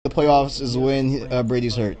playoffs is when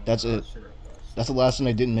Brady's hurt. That's it. That's the last time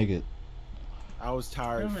they didn't make it. I was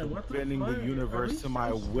tired Wait, of bending the the fuck? universe to my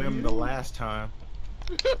Are we whim the still last time.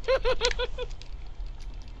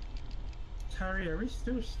 Tyree, are we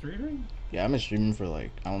still streaming? Yeah, I've been streaming for like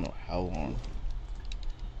I don't know how long.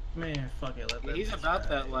 Man, fuck it. Let He's about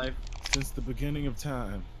that life. Since the beginning of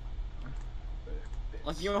time.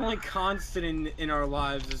 Like the only constant in our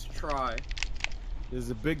lives is try. There's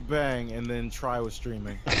a big bang and then try was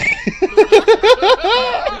streaming.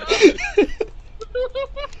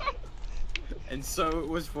 And so it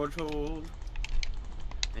was foretold.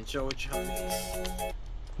 And so it shall be.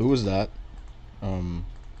 Who was that? I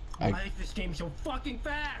like this game so fucking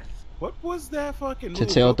fast. What was that fucking move?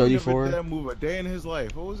 Titale Goku never 34? did that move a day in his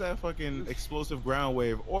life. What was that fucking explosive ground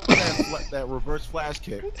wave? Or that, that reverse flash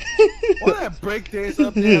kick? Or that breakdance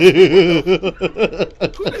up there?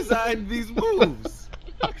 Who designed these moves?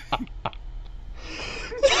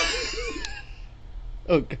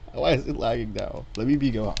 Oh God, why is it lagging now? Let me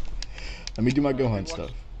be Gohan. Let me do my Gohan stuff.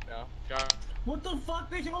 What the fuck?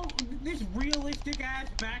 This realistic ass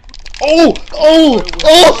back. Oh! Oh!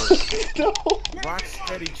 Oh! No!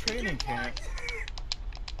 Rocksteady training camp.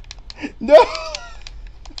 No!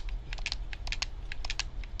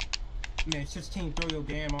 Man, 16, throw your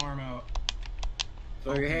damn arm out.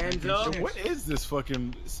 Throw your hands up. What is this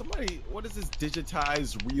fucking somebody? What is this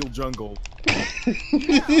digitized real jungle?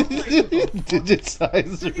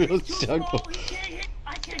 Digitized real jungle.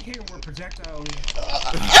 I can't hit him with projectiles.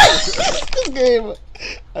 This game.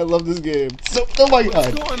 I love this game. So, oh my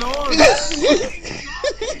God. What's going on?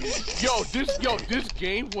 this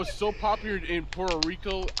game was so popular in Puerto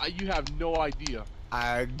Rico. You have no idea.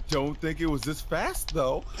 I don't think it was this fast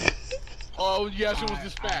though. Oh yes, it was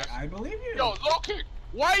this fast. I believe you. Yo, low kick.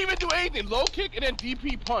 Why even do anything? Low kick and then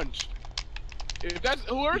DP punch. If that's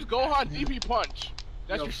whoever's Gohan, DP punch.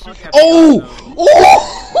 That's your super. Oh!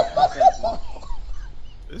 Oh!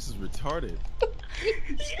 This is retarded.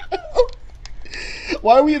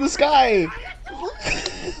 Why are we in the sky?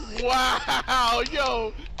 Wow,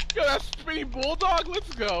 yo, that spinning bulldog.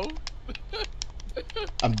 Let's go.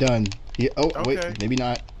 I'm done. Yeah, oh, Okay. wait, maybe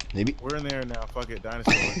not. Maybe. We're in there now. Fuck it,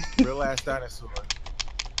 dinosaur. Real ass dinosaur.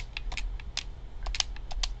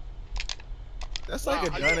 That's like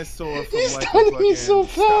a dinosaur from He's like a done me fucking so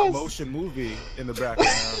stop fast. motion movie in the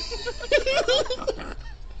background.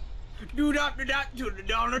 Do not to the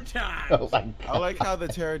dollar time. Oh my God. I like how the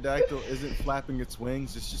pterodactyl isn't flapping its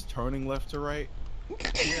wings; it's just turning left to right.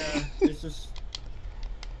 Yeah, it's just.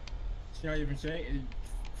 It's not even saying.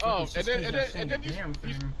 Oh, and then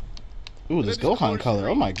you. Ooh, this Then just Gohan color.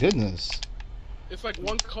 screen. Oh my goodness. It's like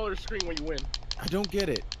one color screen when you win. I don't get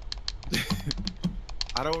it.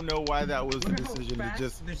 I don't know why that was the decision to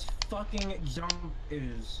just this fucking jump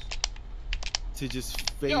is.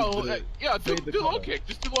 fade Yo, the yeah, do fade the low color. kick.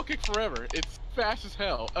 Just do low kick forever. It's fast as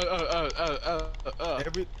hell.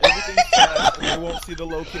 Everything's fast, and they won't see the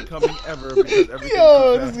low kick coming ever because everything's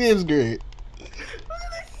Yo, too this fast. game's great.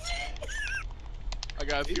 I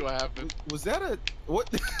gotta see what happens. Was that a what?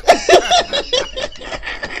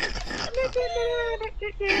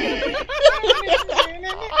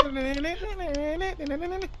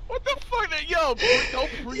 What the fuck? Yo, no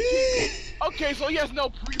pre. Okay, so he has no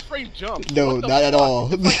pre-frame jump. No, What the not at fuck? all.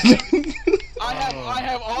 I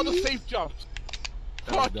have all the safe jumps.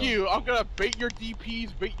 That was Fuck dumb. you. I'm gonna bait your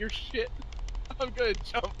DPs, bait your shit. I'm gonna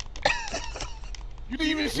jump. You didn't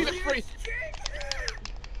even see the frame.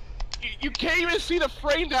 You can't even see the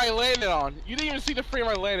frame that I landed on. You didn't even see the frame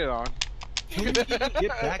I landed on. Can you get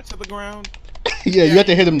back to the ground? Yeah, you have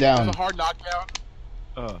to hit him There's down. a hard knockdown.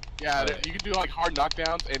 Yeah, Alright. you can do like hard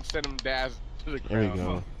knockdowns and send them to the There we ground.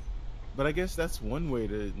 go. But I guess that's one way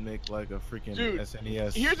to make like a freaking Dude,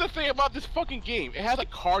 SNES. Here's the thing about this fucking game. It has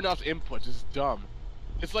like hard enough inputs. It's dumb.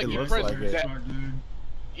 It's like It you looks press like it. that.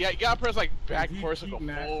 Yeah, you gotta press like back If you first, keep like a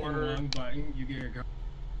mashing forward. one button, you get a go.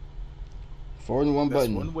 Forward and one That's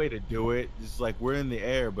button. one way to do it. It's like we're in the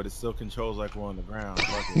air, but it still controls like we're on the ground.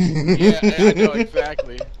 Fuck it. Yeah, I know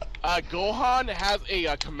exactly. Gohan has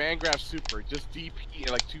a command grab super, just DP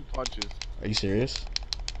and like 2 punches. Are you serious?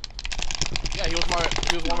 Yeah, he was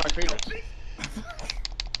one of my favorites.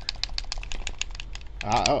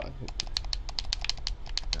 God,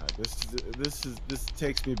 this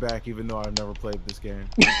takes me back, even though I've never played this game.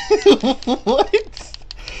 What?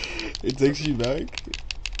 It takes you back?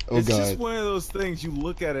 Oh It's God. just one of those things. You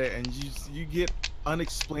look at it and you get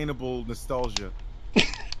unexplainable nostalgia.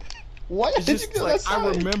 Why It's did you just go like that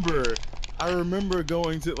side? I remember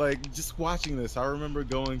going to like just watching this. I remember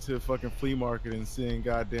going to fucking flea market and seeing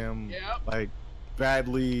goddamn Yep. like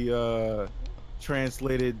badly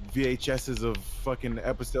translated VHSs of fucking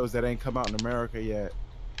episodes that ain't come out in America yet.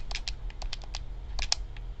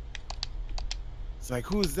 It's like,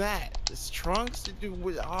 who's that? It's Trunks? Dude,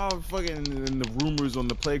 with all fucking and the rumors on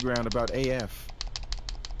the playground about AF.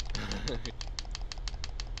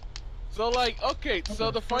 So like, okay,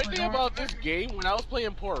 so the funny thing about this game, when I was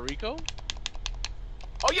playing Puerto Rico,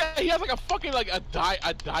 oh yeah, he has like a fucking like a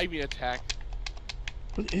diving attack.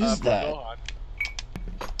 What is that? Gohan.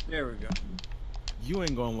 There we go. You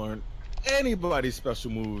ain't gonna learn anybody's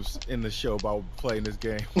special moves in the show about playing this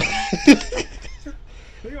game.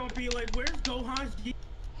 They're gonna be like, where's Gohan's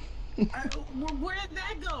where did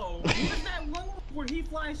that go? Where's that one where he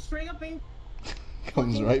flies straight up and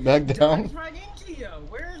Comes right back down. dives right into you?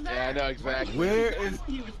 Where is that? Yeah, I know exactly. Where That's is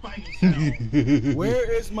when he was fighting Cell.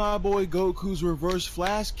 where is my boy Goku's reverse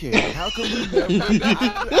flash kick? How come we never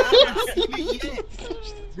I haven't seen it yet?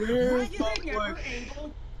 Where Why is you my ain't boy? never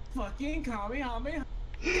able fucking Kamehameha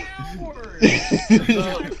downward? What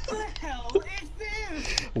the hell is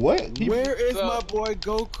this? What? Where is So- my boy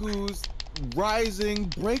Goku's rising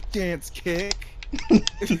breakdance kick?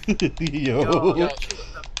 Yo. Yo, Yo. it's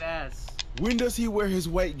the best. When does he wear his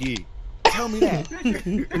white gi? Tell me that.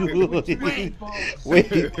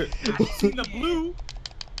 Wait. I've seen the blue.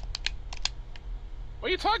 What are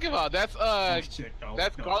you talking about? That's Shit, no,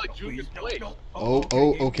 that's no, Garlic no, Jr.'s please, no, place. no.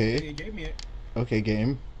 Oh, okay. He gave me it. Okay,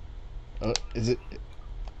 game. Is it?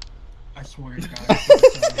 I swear to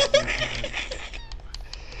God.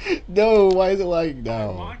 No. Why is it like I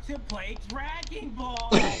now? want to play Dragon Ball.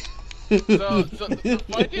 So the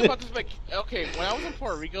funny thing about this, like, okay, when I was in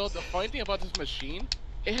Puerto Rico, the funny thing about this machine,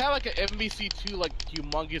 it had like an MVC2 like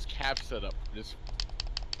humongous cap setup. Just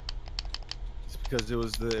It's because it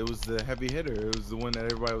was the heavy hitter. It was the one that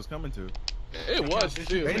everybody was coming to. it was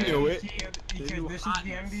too. They man. knew it. Because this is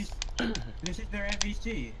the MVC. This is their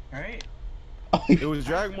MVC, alright? It was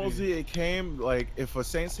Dragon Ball Z. It came like if a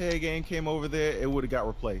Saint Seiya game came over there, it would have got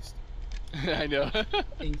replaced. I know.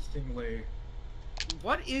 Instantly.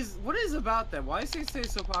 What is about that? Why is Sensei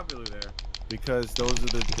so popular there? Because those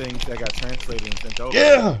are the things that got translated and sent over.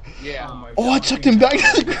 Yeah. Yeah. my Oh, I fucking chucked him back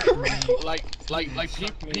God. to the ground. Like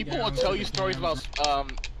people will tell you stories about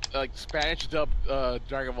like Spanish dub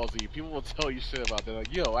Dragon Ball Z. People will tell you shit about that.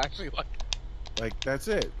 Like, yo, actually, Like that's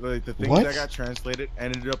it. Like the things What? that got translated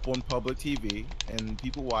ended up on public TV, and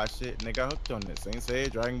people watched it and they got hooked on it. Saint Seiya,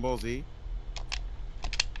 Dragon Ball Z.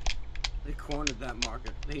 They cornered that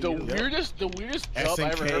market. They the knew. weirdest dub I ever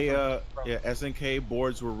SNK, heard from. SNK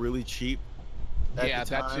boards were really cheap at Yeah, the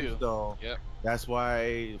that time, too. so Yep. that's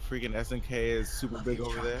why freaking SNK is super big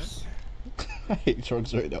over there, I hate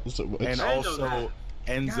Trunks right now so much. and I know also that.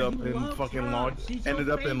 ends God, up you in love fucking Trunks. He's your ended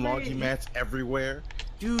up in favorite. laundromats everywhere.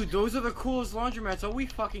 Dude, those are the coolest laundromats. All we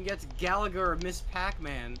fucking get's Gallagher or Miss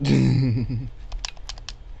Pac-Man.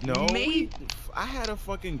 No, Made- I had a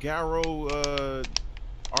fucking Garo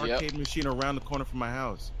arcade machine around the corner from my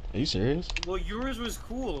house. Are you serious? Well, yours was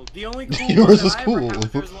cool. The only cool Yours one was that I cool. ever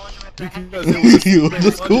had was laundromat that had- Because it was Yo,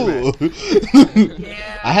 that's cool.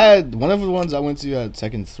 Yeah. I had one of the ones I went to had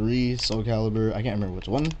Tekken 3, Soul Calibur. I can't remember which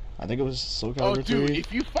one. I think it was Soul Oh, Calibur dude, 3.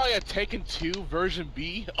 if you find a Tekken 2 version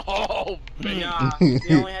B, oh man. Nah, they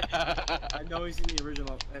only had. I know he's in the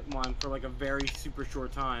original one for like a very super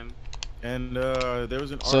short time. And there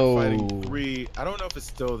was an Art So- Fighting 3. I don't know if it's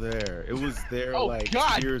still there. It was there Oh like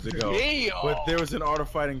god, years ago. damn. But there was an Art of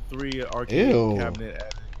Fighting 3 arcade Ew. cabinet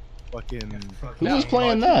at fucking. Who Yeah, was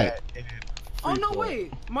playing that? Oh no, Freeport.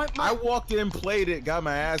 wait, my I walked in, played it, got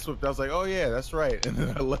my ass whipped. I was like, oh yeah, that's right, and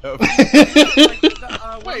then I left. one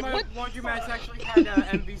Wait, of my what? laundromats actually had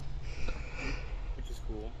MVC, which is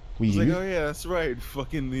cool. I was Wii like, U? oh yeah, that's right.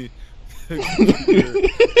 Fucking the.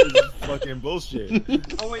 fucking bullshit.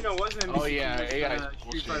 Oh wait, no, it wasn't MVC. Oh yeah, it was, AI Street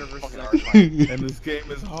bullshit. Fighter versus Fucking X. art fight. And this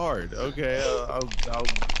game is hard. Okay, I'll be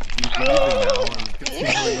leaving now and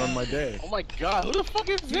continuing on my day. Oh my god, who the fuck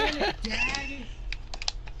is that? Daddy.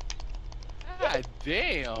 God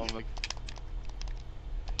damn. Like,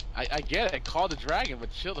 I get it, call the dragon,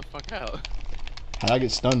 but chill the fuck out. How'd I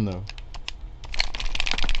get stunned though?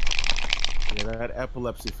 Yeah, that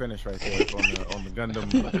epilepsy finish right there is on the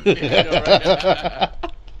Gundam. Yeah, I know,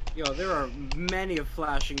 right? Yo, there are many of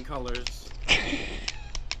flashing colors.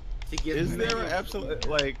 To get Is there an absolute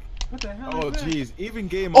like? What the hell Oh is that? jeez, even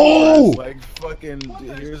Game Oh! Over is like fucking.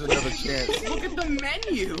 Here's another chance. Look at the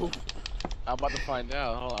menu. I'm about to find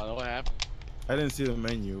out. Hold on, what happened? I didn't see the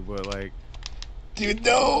menu, but like, Dude,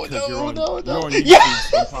 no, because you're on, no. you're on YouTube, Yeah!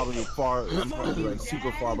 so I'm probably I'm probably like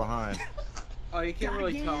super far behind. Oh, you can't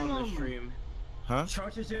really tell on the Goddamn. stream, Huh?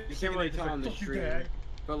 Trunks is You can't really tell on the stream.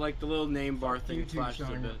 but like the little name bar thing YouTube flashes a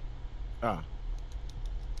showing bit. up. Ah.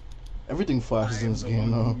 Everything flashes in this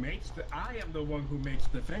game, though. I am the one who makes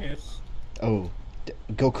the finish. Oh,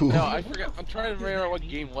 Goku. No, I forgot. I'm trying to remember what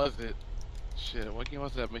game was it. Shit, what game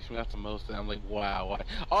was that makes me laugh the most? And I'm like, wow, why?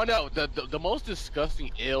 Oh no, the most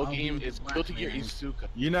disgusting ill game is Guilty Gear Isuka.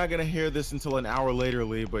 You're not gonna hear this until an hour later,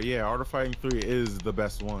 Lee. But yeah, Art of Fighting 3 is the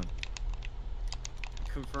best one.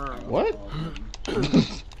 Confirmed. What?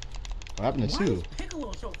 What happened to Why is 2?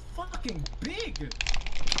 Piccolo so fucking big?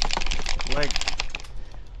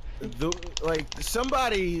 Like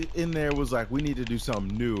somebody in there was like, we need to do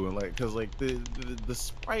something new, and like, cause like the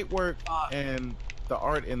sprite work and the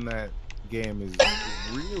art in that game is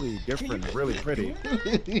really different, really pretty.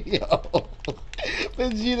 Yo,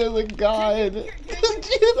 Vegeta's a god.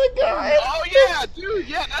 Vegeta's a god. Oh yeah, dude,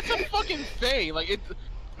 yeah, that's a fucking thing. Like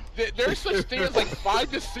there's such thing as like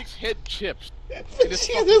 5 to 6 head chips.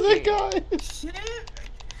 Vegeta's a god. Shit.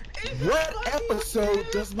 What episode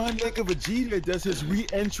does my nigga Vegeta does his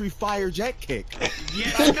re-entry fire jet kick? Yeah.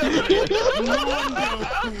 Is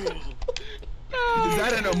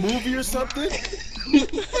that in a movie or something?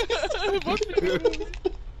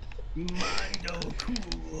 Mondo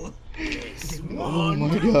cool. Yes. Oh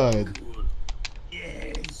my god.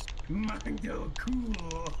 Yes. Mondo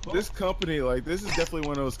cool. This company, like, this is definitely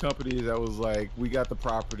one of those companies that was like, we got the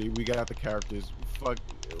property, we got the characters. Fuck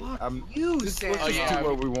you, let's Sam. just do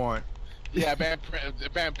what we want. Yeah, Van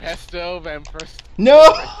Pesto, Van Presto.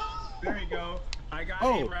 No. There you go. I got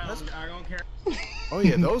Oh, 8 rounds. I don't care. Oh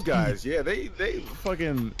yeah, those guys. Yeah, they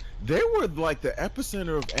fucking, they were like the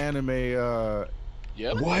epicenter of anime.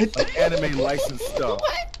 Yep. What? Like anime licensed stuff.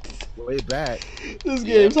 Way back. This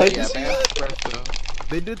game's hype. Yeah, Van Presto.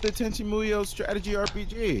 They did the Tenchi Muyo strategy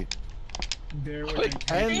RPG. There was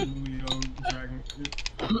Like, a and- Dragon.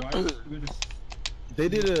 They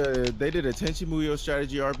did a Tenchi Muyo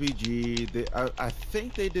strategy RPG. I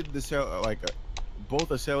think they did the both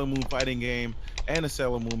a Sailor Moon fighting game and a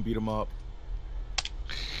Sailor Moon beat 'em up.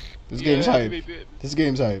 This game's Yeah, hype. they did. This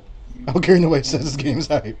game's hype. I don't care no way says this game's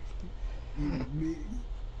hype.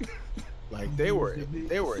 Like they were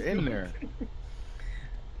in there.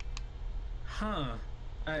 Huh.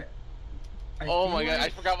 I Oh feel my god, I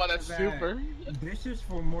like forgot about that super. This is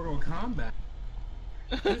for Mortal Kombat.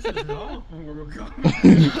 This is all for Mortal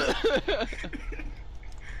Kombat.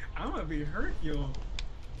 I'm gonna be hurt, yo.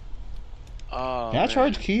 Oh, Can I man.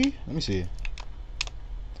 charge key? Let me see.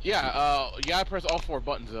 Yeah, you gotta press all 4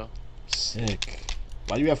 buttons though. Sick.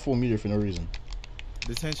 Why do you have full meter for no reason?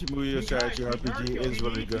 The Tenchi Muyo You strategy guys, RPG Naruto, is you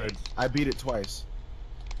really need good. this. I beat it twice.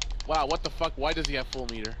 Wow, what the fuck? Why does he have full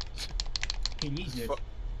meter? He needs it. Fuck.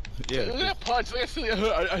 Look at Yeah. that punch. Look at silly.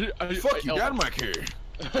 Fuck you, Dynamite here.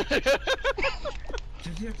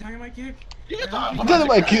 Does he have dynamite kick? Yeah,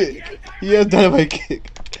 Dynamite kick. He has dynamite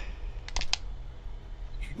kick.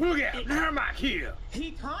 Look at dynamite kick.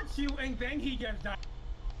 He taunts you and then he gets dynamite.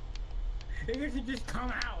 It doesn't just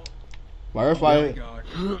come out. Why if Oh my I? god.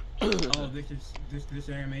 Oh, this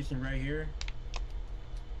animation right here.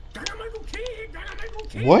 Dynamite kick. Dynamite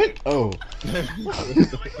kick. What? Oh. Dynamite kick.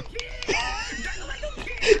 Dynamite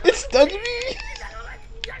kick. It stunned me.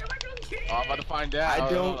 Dynamite kick. Oh, I'm about to find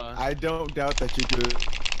out. I don't doubt that you could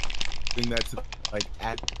bring that to like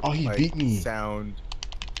act. Oh, he like, beat me. Sound,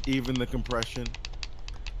 even the compression.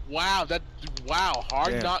 Wow,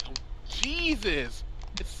 hard Yeah. knock. Jesus,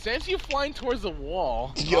 it sends you flying towards the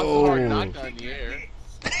wall. Yo. Also hard knock down in the air.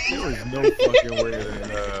 There is no fucking way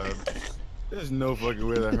that there's no fucking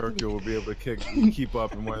way that Hercule will be able to keep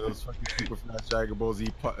up in one of those fucking super fast Dragon Ball Z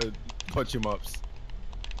punch him ups.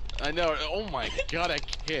 I know. Oh my god, that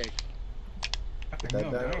kick. I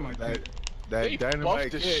know, dynamite kick. That They dynamite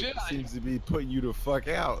buffed the kick shit out of seems to be putting you the fuck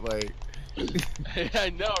out. Like, I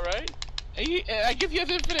know, right? And I guess he has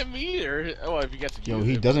infinite meter. Oh, if he gets to Yo, use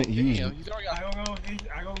he it. doesn't Damn, use- He's already got.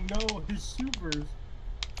 I don't know his supers.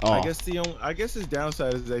 Oh. I guess his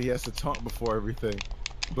downside is that he has to taunt before everything.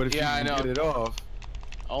 But if Yeah, I you know. can get it off,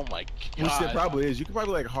 Oh my which god. it probably is, you could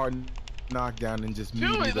probably like hard knock down and just meet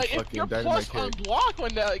Dude, the like if fucking you're dynamite plus on kick. block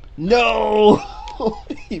when that, like, No.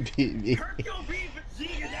 He beat me. Hercule beat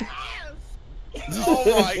Vegeta's ass.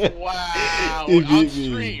 oh my wow, He on beat me.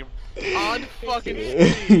 stream, on fucking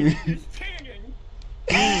stream. He's canon.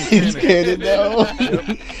 He's canon now.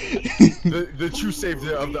 the true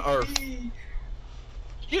savior of the earth.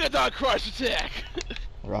 Get a dog crush attack.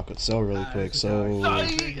 Rock would sell really quick, so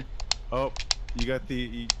Sorry. Oh, you got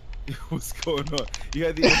the what's going on? You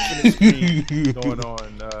got the infinite screen going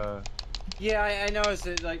on. Yeah, I noticed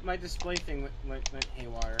it. Like my display thing went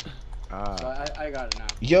haywire. So I got it now.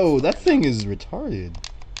 yo, that thing is retarded.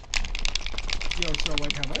 Yo, so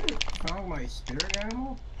like, have I found my spirit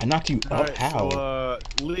animal? I knocked you up. Alright, How? so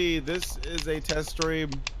Lee, this is a test stream.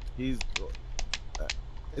 He's.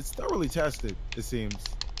 It's thoroughly tested. It seems.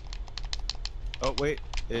 Oh wait,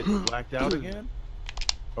 it blacked out again.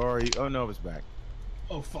 Or oh no, it's back.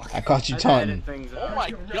 Oh fuck. I caught you I taunting. edited things Oh out.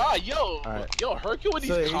 my god, yo, Alright. yo, Hercule with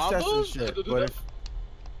these So he's testing combos. shit, but if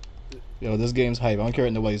Yo, this game's hype. I don't care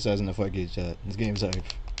what nobody says in the Fightcade chat. This game's hype.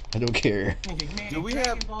 I don't care. do we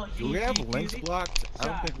have links blocked? I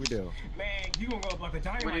don't think we do. Man, you gonna go block the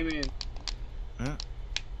dynamite? What do you mean? Huh?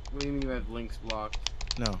 What do you mean you have links blocked?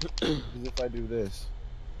 No. Because if I do this,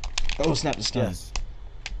 Oh, snap the stun. yes.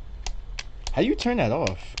 How do you turn that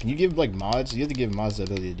off? Can you give like mods? You have to give mods the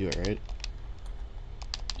ability to do it, right?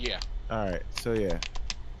 Yeah. All right. So yeah,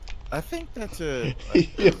 I think that's a,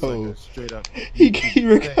 Yo. like a straight up. He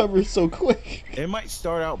recovered so quick. It might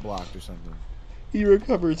start out blocked or something. He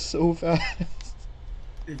recovered so fast.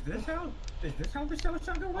 Is this how the show's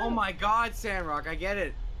talking about? Oh my god, Sandrock, I get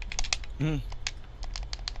it. Hmm.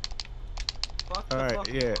 Fuck the All right. fuck.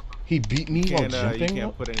 Yeah. He beat me while You jumping.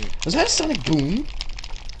 can't put any. Was that a sonic boom? You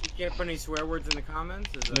can't put any swear words in the comments?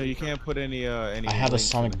 Is that No, you can't put any. Any. I have a links in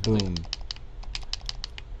sonic it. boom.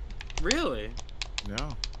 Really? No,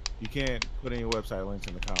 you can't put any website links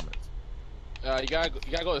in the comments. You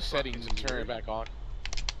gotta go to settings and turn it back on.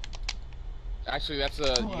 Actually, that's you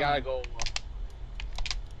gotta go.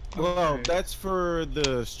 Well, Okay. that's for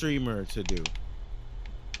the streamer to do.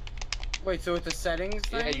 Wait, so it's a settings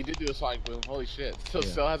thing? Yeah, you did do a sonic boom. Holy shit! Still,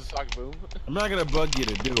 Yeah. still has a sonic boom. I'm not gonna bug you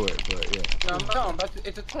to do it, but yeah. No, I'm not.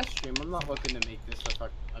 It's a test stream. I'm not looking to make this a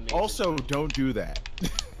fuck amazing. Also, don't do that.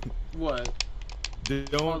 What?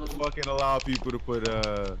 Don't fucking allow people to put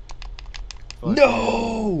fucking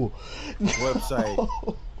No! website.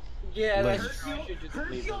 No! Yeah, that's Links. you should just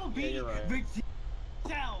leave it. Hercule Yeah, beat you're right.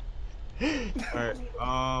 Vegeta.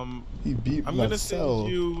 Alright, He beat I'm my gonna cell.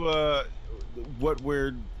 send you what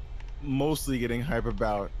we're mostly getting hype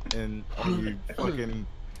about and on your fucking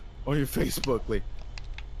on your Facebook link.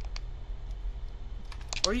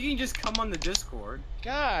 Or you can just come on the Discord.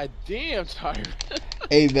 God damn, Tyre.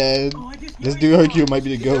 Hey man, Oh, I just this know dude you Hercule are. might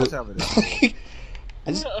be the He does goat. have a Discord.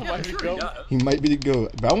 I just, Oh, might be sure go. he does. he might be the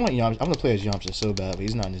goat. But I want Yamcha. I'm gonna play as Yamcha so bad, but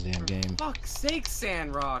he's not in this damn game. Fuck's sake,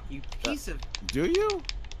 Sandrock, you piece of. Do you?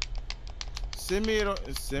 Send me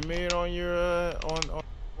it on your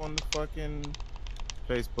on the fucking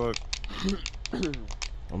Facebook.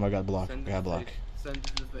 Oh my god, block. Send I it got to block. Send it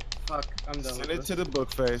to the. Fuck, I'm done. Send with it to this. the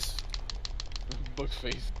book face. Book's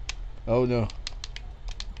face. Oh no.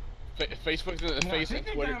 Facebook's in the No, face take and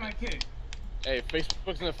that Twitter. dynamite kick. Hey,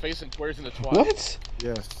 Facebook's in the face and Twitter's in the twat. What?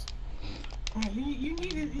 Yes. Oh, you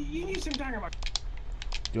need some dynamite.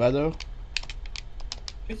 Do I though?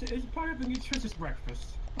 It's part of the nutritious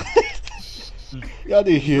breakfast. Y'all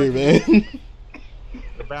didn't hear, man.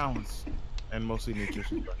 The balance and mostly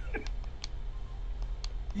nutritious. You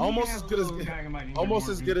Almost can as have good as a little dynamite in your Almost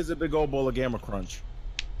as morning. good as a big old bowl of Gamma Crunch.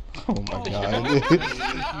 Oh my Oh,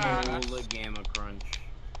 god. Holy Gamma Crunch.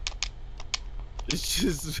 It's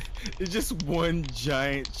just one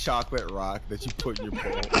giant chocolate rock that you put in your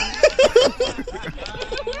bowl.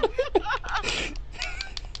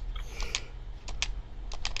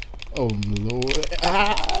 Oh lord.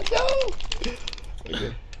 Ah, no!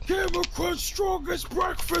 Okay. Gamma Crunch, strongest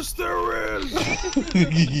breakfast there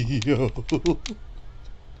is. Yo.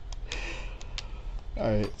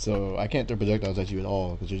 Alright, so I can't throw projectiles at you at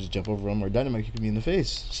all because you just jump over them or dynamite kick me in the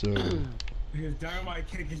face. So Because dynamite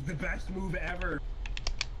kick is the best move ever.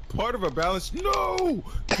 Part of a balance. No,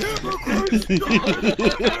 Gamma Crunch.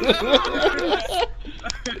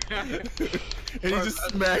 And he just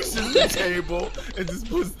smashes the table and just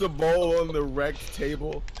puts the bowl on the wrecked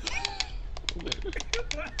table.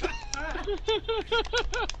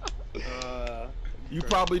 You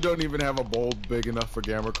probably don't even have a bowl big enough for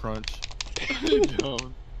Gamma Crunch.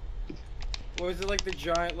 Don't. Or is it like the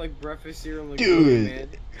giant like breakfast cereal? Like, Dude. Man?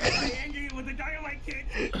 Andy with the dynamite kick.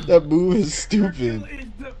 that move is stupid. Hercule is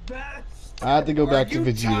the best. I have to go back Are to you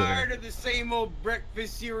Vegeta. tired of the same old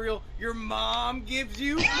breakfast cereal your mom gives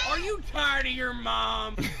you? Are you tired of your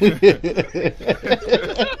mom?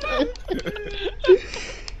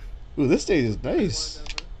 Ooh, this stage is nice.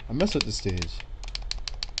 I mess with this stage.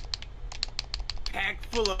 Packed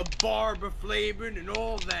full of barber flavoring and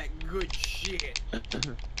all that good shit.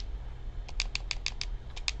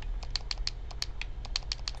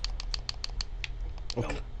 Oh,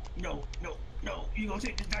 No. You gonna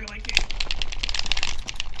take this dynamite kick?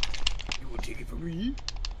 You gonna take it from me?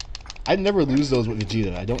 I never lose those with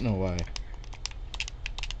Vegeta. I don't know why.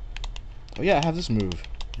 Oh yeah, I have this move.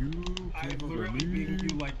 I've literally beaten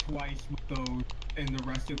you like twice with those, and the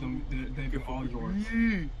rest of them, they've been all yours.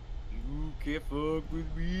 You can't fuck with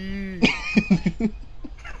me.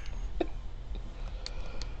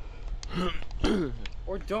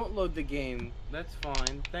 Don't load the game. That's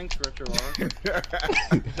fine. Thanks, RetroArch.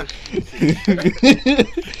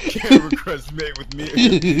 Can't request mate with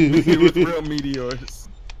me with real meteors.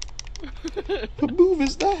 What move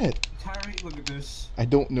is that? Tyree, look at this. I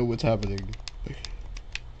don't know what's happening.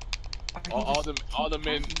 All the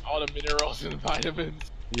minerals and vitamins.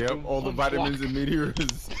 Yep, all the One vitamins block. and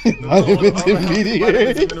meteors. Vitamins All and the vitamins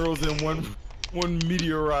meteors. and minerals in one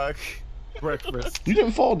meteor rock breakfast. You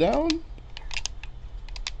didn't fall down?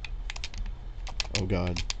 Oh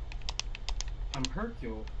god. I'm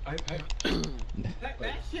Hercule.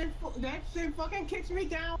 That shit fucking kicks me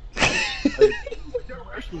down.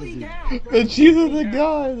 Directly down. Vegeta the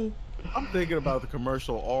god. I'm thinking about the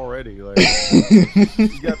commercial already. Like,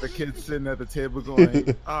 you got the kids sitting at the table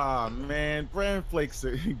going, "Ah man, bran flakes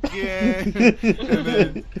again," and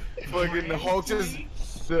then fucking the Hulk just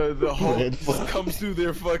the Hulk Bran just flakes. comes through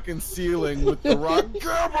their fucking ceiling with the rock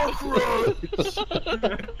Gamma Crunch.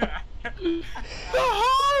 The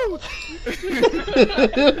Hulk!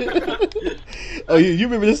 Oh, you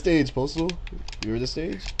remember this stage, Postal? You remember this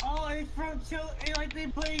stage? Oh, it's from like they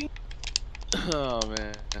play. Oh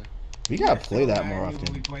man. We gotta play that more We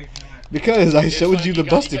often. play that. Because I It's showed like you the got-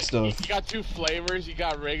 busted got- stuff. You got two flavors. You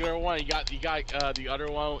got regular one. You got the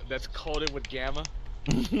other one that's coated with gamma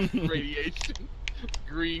radiation.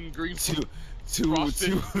 Green. Two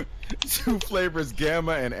flavors,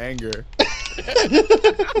 Gamma and Anger.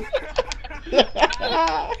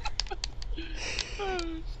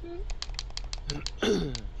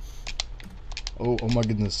 Oh my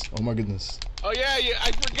goodness. Oh my goodness. Oh yeah,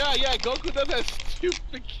 I forgot. Yeah, Goku does that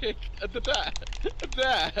stupid kick at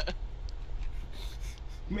that.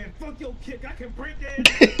 Man, fuck your kick. I can break it.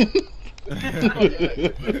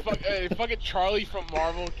 Fucking Charlie from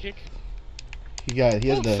Marvel kick. He has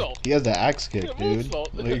Moonsault. the axe kick, Yeah, dude. moonsault.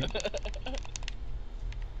 Like,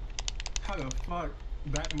 How the fuck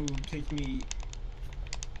that move takes me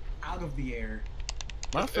out of the air?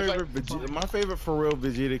 My It's favorite, like- my favorite for real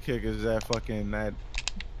Vegeta kick is that fucking that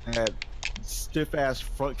stiff ass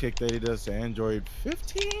front kick that he does to Android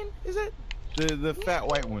 15. Is it the fat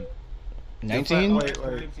white one? 19? Wait,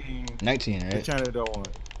 wait. 19, The right? China dough one.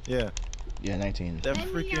 Yeah, Yeah, 19. that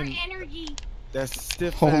Send me your freaking energy. that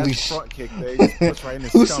stiff Holy ass sh- front kick that he just puts right in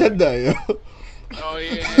his Who stomach. said that, yo? Oh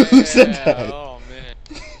yeah. Who said that? Oh man.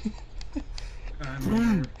 I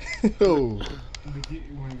remember Oh.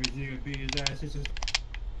 when Vegeta beat his ass, it's just,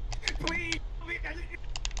 please,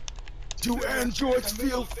 Do androids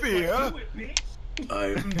feel fear? do it, bitch.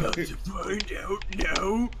 I'm about to find out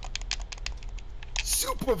now.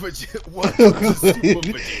 Super Vegeta. What? Super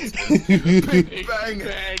Vegeta. Big Big bang.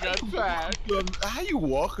 bang attack. How you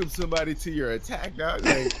welcome somebody to your attack now?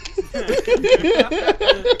 Like,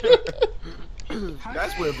 How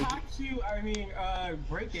That's did where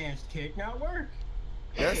breakdance kick not work?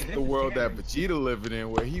 that's Hey, this the is world that scary. Vegeta living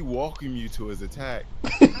in, where he welcome you to his attack.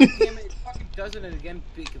 God damn it, it fucking doesn't it again.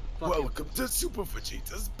 Big fucking. Welcome to Super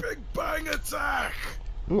Vegeta's Big Bang Attack.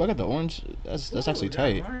 Ooh, I got the orange. That's actually Ooh, that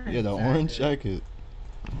tight. orange Yeah, the jacket. orange jacket.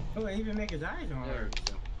 Oh, it even make his eyes on There her.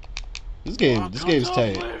 we go. This game's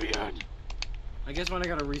tight. Oblivion. I guess when I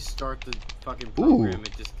gotta restart the fucking Ooh. program,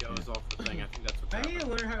 it just goes off the thing. I think that's what's I need to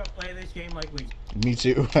happening. learn how to play this game like we. Me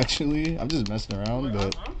too, actually. I'm just messing around,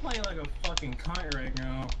 but I'm playing like a fucking cunt right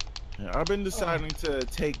now. Yeah, I've been deciding to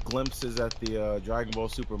take glimpses at the Dragon Ball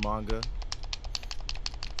Super manga,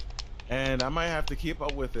 and I might have to keep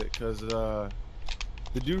up with it because the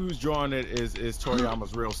dude who's drawing it is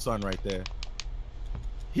Toriyama's real son right there.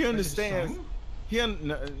 He understands.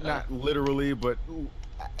 Son? Not literally, but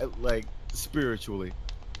like spiritually.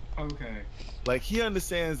 Okay. Like he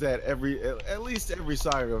understands that at least every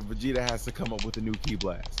saga Vegeta has to come up with a new key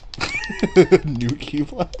blast. new key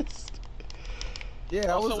blast.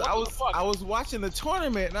 Yeah, Also, what the fuck? I was watching the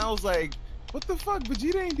tournament and I was like, what the fuck?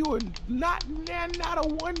 Vegeta ain't doing not a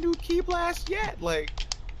one new key blast yet. Like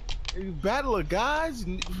Battle of Gods,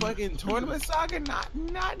 fucking tournament saga, not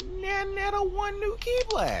a one new key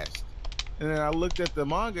blast. And then I looked at the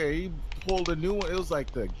manga, he pulled a new one. It was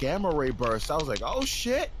like the gamma ray burst. I was like, oh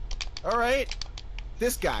shit. All right.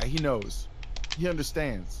 This guy, he knows. He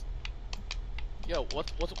understands. Yo,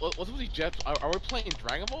 what's with these jets? Are we playing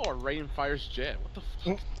Dragon Ball or Rain Fire's jet? What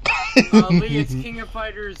the fuck? Lee, it's King of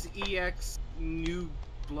Fighters EX New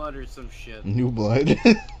Blood or some shit. New blood.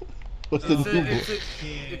 What's the It's, new blood?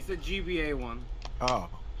 it's the GBA one. Oh.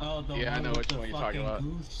 Oh, the Yeah, I one know with which the one you're talking fucking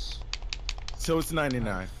about. Goose. So it's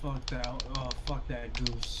 99. Fuck that. Oh, fuck that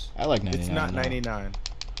goose. I like 99. It's not now. 99.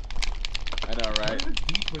 I know, right? What if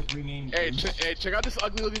Beef was renamed Hey, Goose? check out this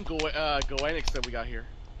ugly looking Goenix that we got here.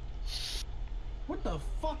 What the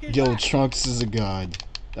fuck is Yo, that? Trunks is a god.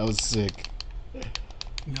 That was sick.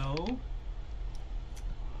 No.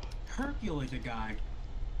 Hercules, a guy.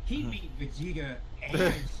 He beat Vegeta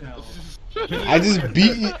and Cell. I just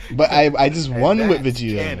beat, but I just And won with that's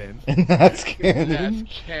Vegeta, canon. and that's canon. That's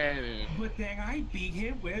canon. But then I beat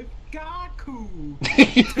him with Gaku.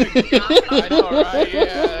 I know, right?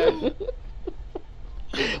 Yeah.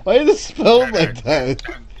 Why is it spelled like that?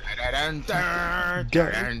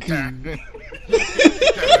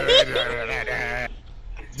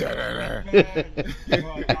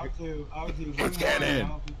 What's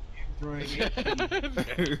canon?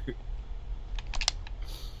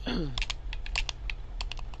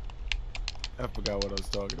 I forgot what I was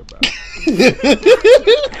talking about.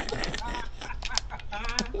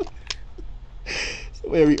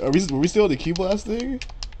 Wait, are we still on the Q Blast thing?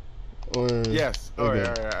 Or Yes. Okay.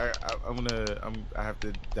 All right. I have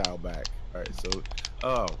to dial back. All right. So,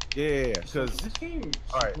 yeah. Because This game.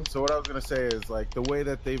 all right. So what I was gonna say is like the way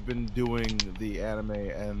that they've been doing the anime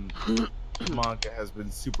and manga has been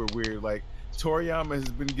super weird. Like Toriyama has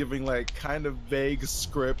been giving like kind of vague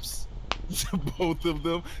scripts to both of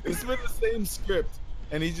them. It's been the same script,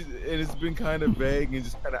 and it's been kind of vague and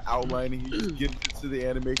just kind of outlining. He just gives it to the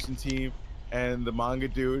animation team, and the manga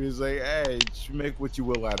dude is like, "Hey, you make what you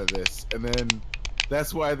will out of this." And then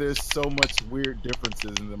that's why there's so much weird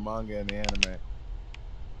differences in the manga and the anime.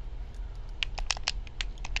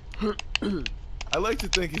 I like to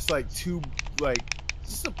think it's like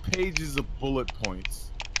just a pages of bullet points.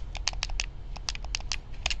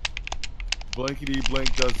 Blankety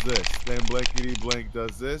blank does this, then blankety blank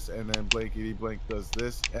does this, and then blankety blank does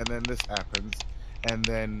this, and then this happens, and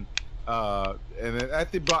then at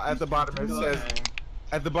the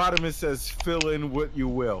bottom it says fill in what you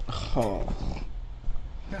will. Oh.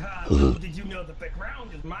 Little did you know that the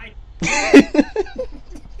ground is mine?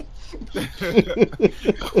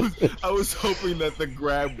 I was hoping that the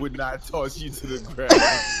grab would not toss you to the ground.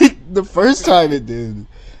 The first time it did,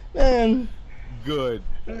 man. Good.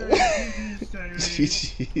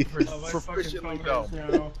 GG. Proficiently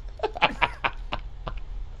dumb.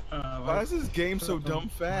 Why is this game so dumb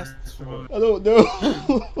fast? I don't know.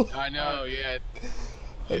 I know, yeah.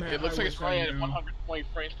 It looks like it's running at 120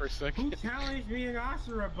 frames per Who second. challenged me in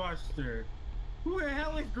Asura Buster? Who the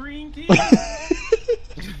hell is Green Tea?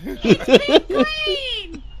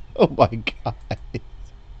 Green! Oh my god.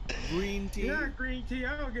 Green tea. You're not Green Tea.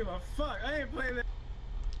 I don't give a fuck. I ain't playing that.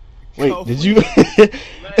 Wait, Go did for you? Let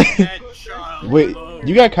that child Wait, alone.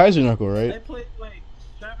 you got Kaiser Knuckle, I right? played like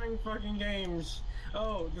 7 fucking games.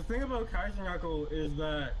 Oh, the thing about Kaiser Knuckle is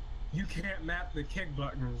that you can't map the kick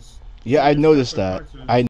buttons. Yeah, I noticed that. I